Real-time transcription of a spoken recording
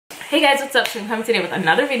Hey guys, what's up? So I'm coming today with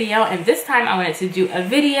another video, and this time I wanted to do a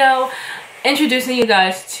video introducing you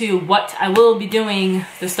guys to what I will be doing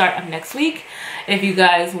the start of next week. If you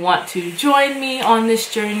guys want to join me on this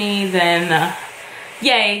journey, then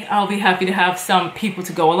yay, I'll be happy to have some people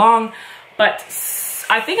to go along. But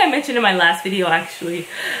I think I mentioned in my last video actually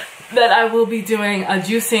that I will be doing a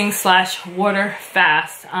juicing slash water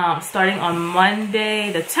fast starting on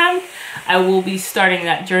Monday the 10th. I will be starting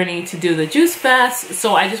that journey to do the juice fast,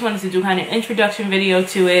 so I just wanted to do kind of an introduction video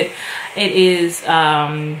to it. It is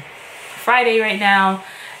Friday right now,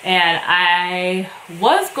 and I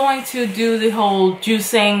was going to do the whole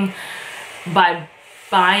juicing by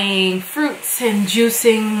buying fruits and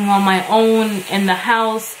juicing on my own in the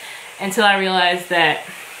house until I realized that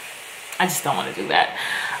I just don't want to do that.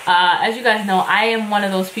 As you guys know, I am one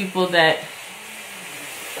of those people that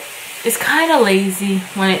is kind of lazy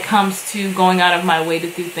when it comes to going out of my way to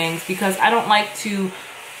do things, because I don't like to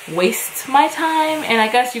waste my time. And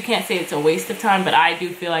I guess you can't say it's a waste of time, but I do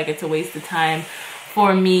feel like it's a waste of time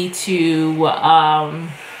for me to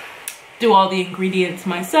do all the ingredients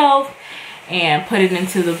myself and put it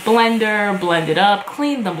into the blender, blend it up,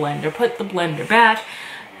 clean the blender, put the blender back.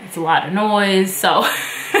 It's a lot of noise, so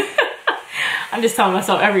I'm just telling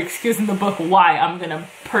myself every excuse in the book why I'm gonna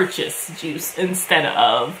purchase juice instead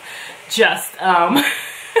of just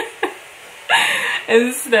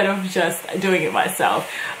doing it myself.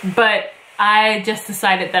 But I just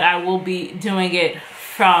decided that I will be doing it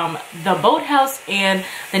from the Bolthouse and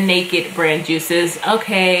the Naked brand juices.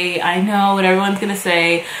 Okay, I know what everyone's gonna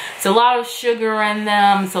say. It's a lot of sugar in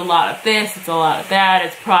them, it's a lot of this, it's a lot of that,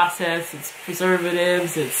 it's processed, it's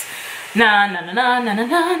preservatives, it's nah.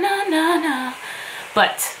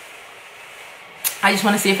 But I just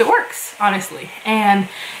want to see if it works, honestly. And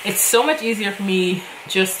it's so much easier for me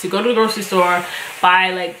just to go to the grocery store,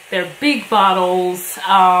 buy like their big bottles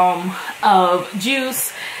of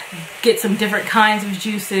juice, get some different kinds of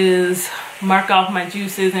juices, mark off my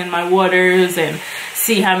juices and my waters, and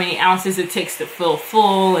see how many ounces it takes to fill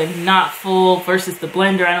full and not full versus the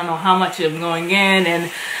blender. I don't know how much I'm going in, and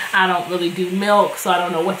I don't really do milk, so I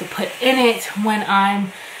don't know what to put in it when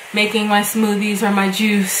I'm making my smoothies or my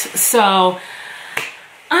juice. So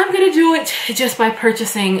I'm gonna do it just by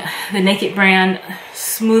purchasing the Naked brand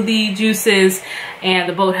smoothie juices and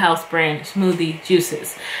the Bolthouse brand smoothie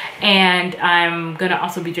juices. And I'm gonna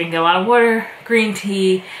also be drinking a lot of water, green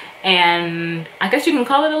tea, and I guess you can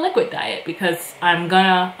call it a liquid diet because I'm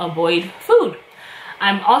gonna avoid food.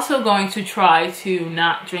 I'm also going to try to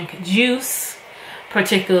not drink juice,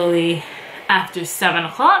 particularly after 7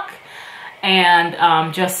 o'clock,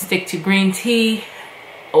 and just stick to green tea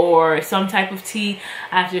or some type of tea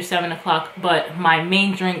after 7 o'clock. But my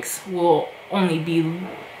main drinks will only be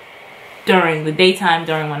during the daytime,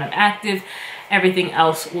 during when I'm active. Everything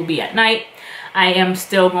else will be at night. I am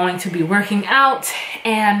still going to be working out,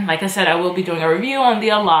 and like I said, I will be doing a review on the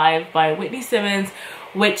Alive by Whitney Simmons,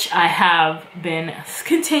 which I have been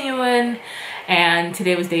continuing, and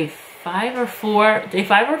today was day 5 or 4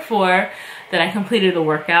 that I completed the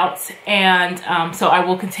workouts. And so I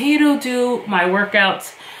will continue to do my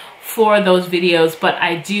workouts for those videos, but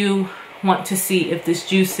I do want to see if this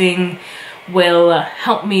juicing will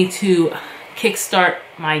help me to kickstart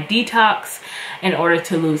my detox in order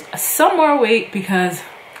to lose some more weight, because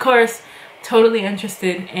of course totally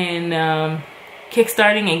interested in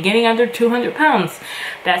kickstarting and getting under 200 pounds.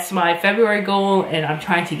 That's my February goal, and I'm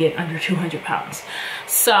trying to get under 200 pounds.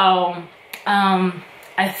 So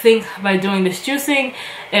I think by doing this juicing,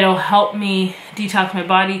 it'll help me detox my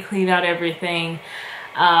body, clean out everything,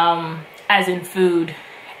 as in food,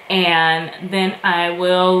 and then I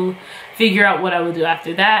will figure out what I will do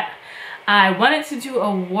after that. I wanted to do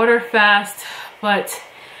a water fast, but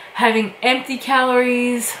having empty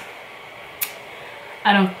calories,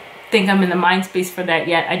 I don't think I'm in the mind space for that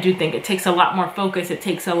yet. I do think it takes a lot more focus. It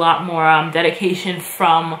takes a lot more dedication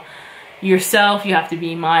from yourself. You have to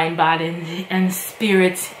be mind, body, and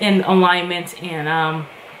spirit in alignment. And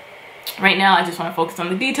right now I just want to focus on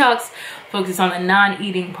the detox, focus on the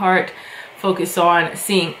non-eating part, focus on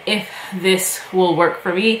seeing if this will work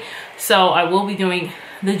for me. So I will be doing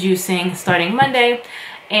the juicing starting Monday,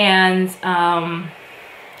 and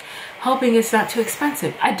hoping it's not too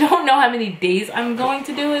expensive. I don't know how many days I'm going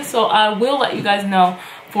to do it, so I will let you guys know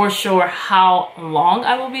for sure how long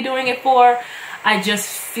I will be doing it for. I just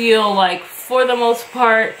feel like for the most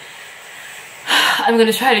part I'm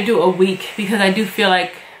gonna try to do a week, because I do feel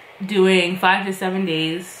like doing 5 to 7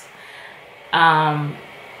 days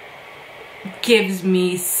gives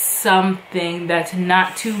me something that's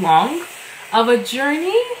not too long of a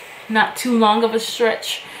journey, not too long of a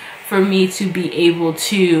stretch for me to be able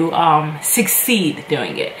to succeed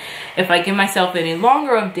doing it. If I give myself any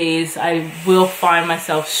longer of days, I will find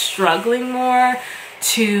myself struggling more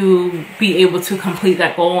to be able to complete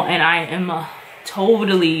that goal. And I am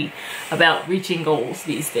totally about reaching goals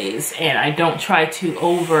these days, and I don't try to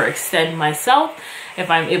overextend myself. If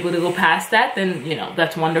I'm able to go past that, then you know,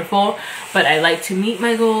 that's wonderful, but I like to meet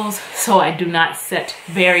my goals, so I do not set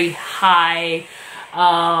very high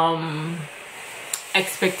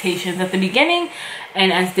expectations at the beginning.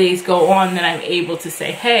 And as days go on, then I'm able to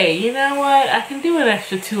say, hey, you know what, I can do an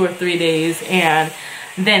extra 2 or 3 days, and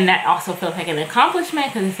then that also feels like an accomplishment,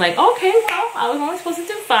 because it's like, okay, well, I was only supposed to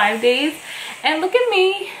do 5 days, and look at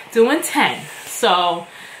me doing 10. So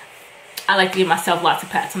I like to give myself lots of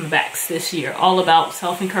pats on the backs this year, all about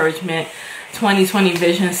self-encouragement, 2020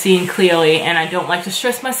 vision, seeing clearly, and I don't like to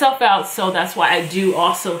stress myself out. So that's why I do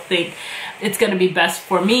also think it's going to be best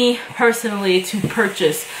for me personally to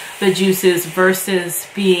purchase the juices versus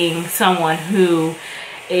being someone who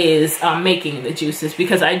is making the juices,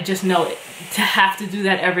 because I just know to have to do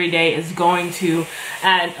that every day is going to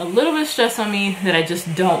add a little bit of stress on me that I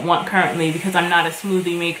just don't want currently, because I'm not a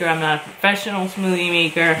smoothie maker. I'm not a professional smoothie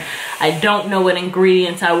maker. I don't know what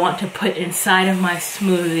ingredients I want to put inside of my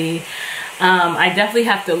smoothie. I definitely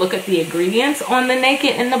have to look at the ingredients on the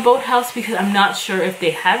Naked and the Bolthouse, because I'm not sure if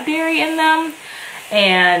they have dairy in them,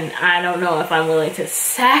 and I don't know if I'm willing to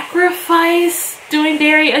sacrifice doing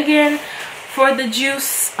dairy again for the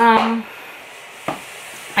juice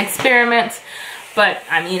experiment. But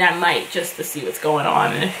I mean, I might, just to see what's going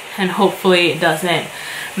on, and hopefully it doesn't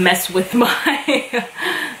mess with my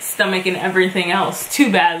stomach and everything else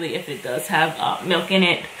too badly if it does have milk in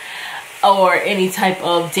it or any type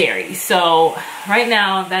of dairy. So right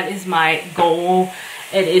now, that is my goal.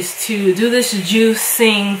 It is to do this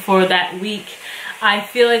juicing for that week. I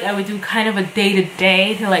feel like I would do kind of a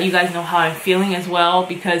day-to-day to let you guys know how I'm feeling as well,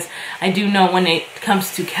 because I do know when it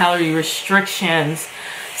comes to calorie restrictions,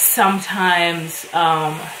 sometimes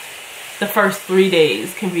the first 3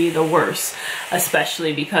 days can be the worst,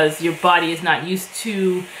 especially because your body is not used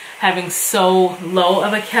to having so low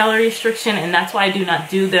of a calorie restriction, and that's why I do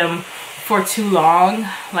not do them for too long.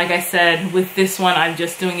 Like I said, with this one, I'm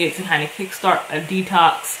just doing it to kind of kickstart a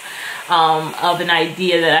detox of an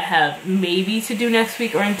idea that I have maybe to do next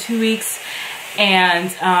week or in 2 weeks.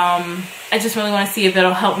 And I just really want to see if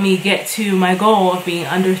it'll help me get to my goal of being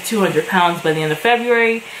under 200 pounds by the end of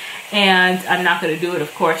February. And I'm not going to do it,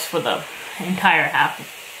 of course, for the entire half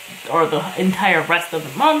or the entire rest of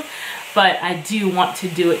the month, but I do want to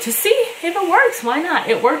do it to see if it works. Why not?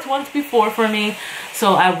 It worked once before for me,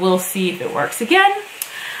 so I will see if it works again.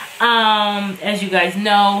 As you guys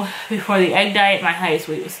know, before the egg diet, my highest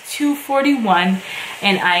weight was 241,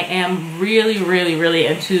 and I am really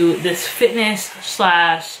into this fitness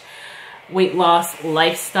slash weight loss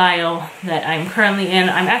lifestyle that I'm currently in.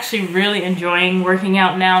 I'm actually really enjoying working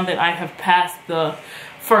out now that I have passed the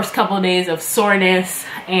first couple of days of soreness,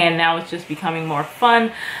 and now it's just becoming more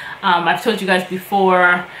fun. I've told you guys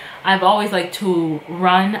before, I've always liked to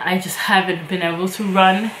run. I just haven't been able to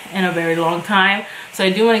run in a very long time. So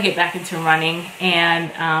I do want to get back into running,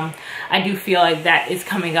 and I do feel like that is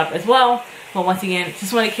coming up as well. But once again,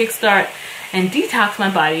 just want to kickstart and detox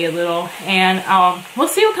my body a little, and we'll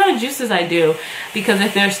see what kind of juices I do, because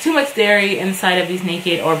if there's too much dairy inside of these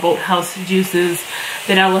Naked or Bolthouse juices,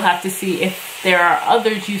 then I will have to see if there are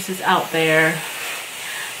other juices out there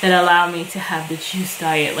that allow me to have the juice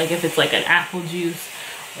diet, like if it's like an apple juice,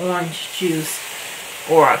 orange juice,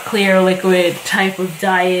 or a clear liquid type of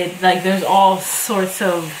diet. Like there's all sorts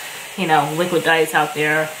of, you know, liquid diets out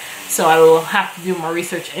there. So I will have to do more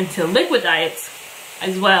research into liquid diets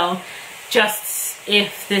as well, just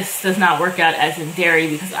if this does not work out as in dairy,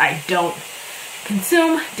 because I don't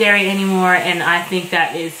consume dairy anymore, and I think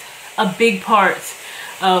that is a big part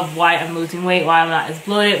of why I'm losing weight, why I'm not as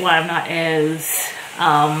bloated, why I'm not as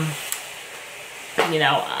you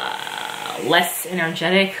know, less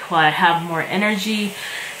energetic, why I have more energy.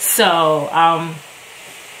 So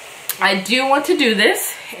I do want to do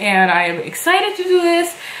this, and I am excited to do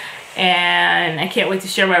this, and I can't wait to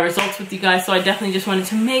share my results with you guys. So I definitely just wanted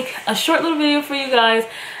to make a short little video for you guys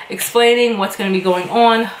explaining what's going to be going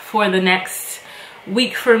on for the next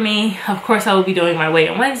week for me. Of course, I will be doing my weigh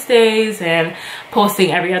on Wednesdays and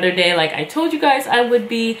posting every other day like I told you guys I would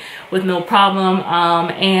be, with no problem.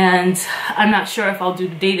 And I'm not sure if I'll do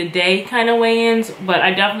day-to-day kind of weigh-ins, but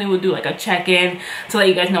I definitely will do like a check-in to let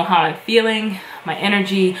you guys know how I'm feeling, my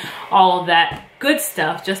energy, all of that good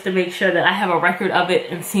stuff, just to make sure that I have a record of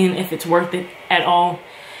it and seeing if it's worth it at all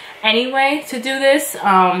anyway to do this.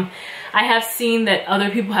 I have seen that other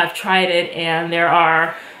people have tried it, and there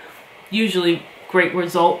are usually great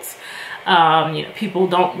results. You know, people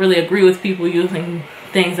don't really agree with people using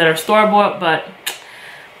things that are store-bought, but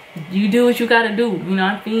you do what you gotta do, you know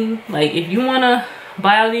what I mean? Like, if you wanna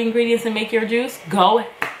buy all the ingredients and make your juice, go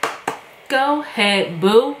ahead,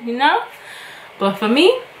 boo, you know? But for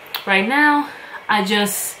me, right now, I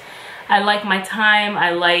like my time.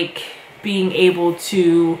 I like being able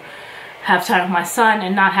to have time with my son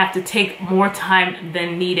and not have to take more time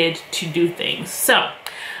than needed to do things. So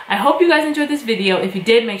I hope you guys enjoyed this video. If you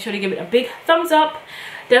did, make sure to give it a big thumbs up.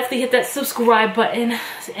 Definitely hit that subscribe button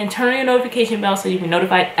and turn on your notification bell so you can be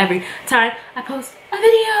notified every time I post a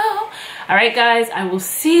video. All right, guys, I will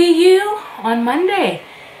see you on Monday.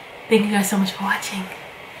 Thank you guys so much for watching,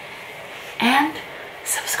 and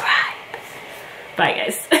subscribe.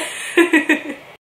 Bye, guys.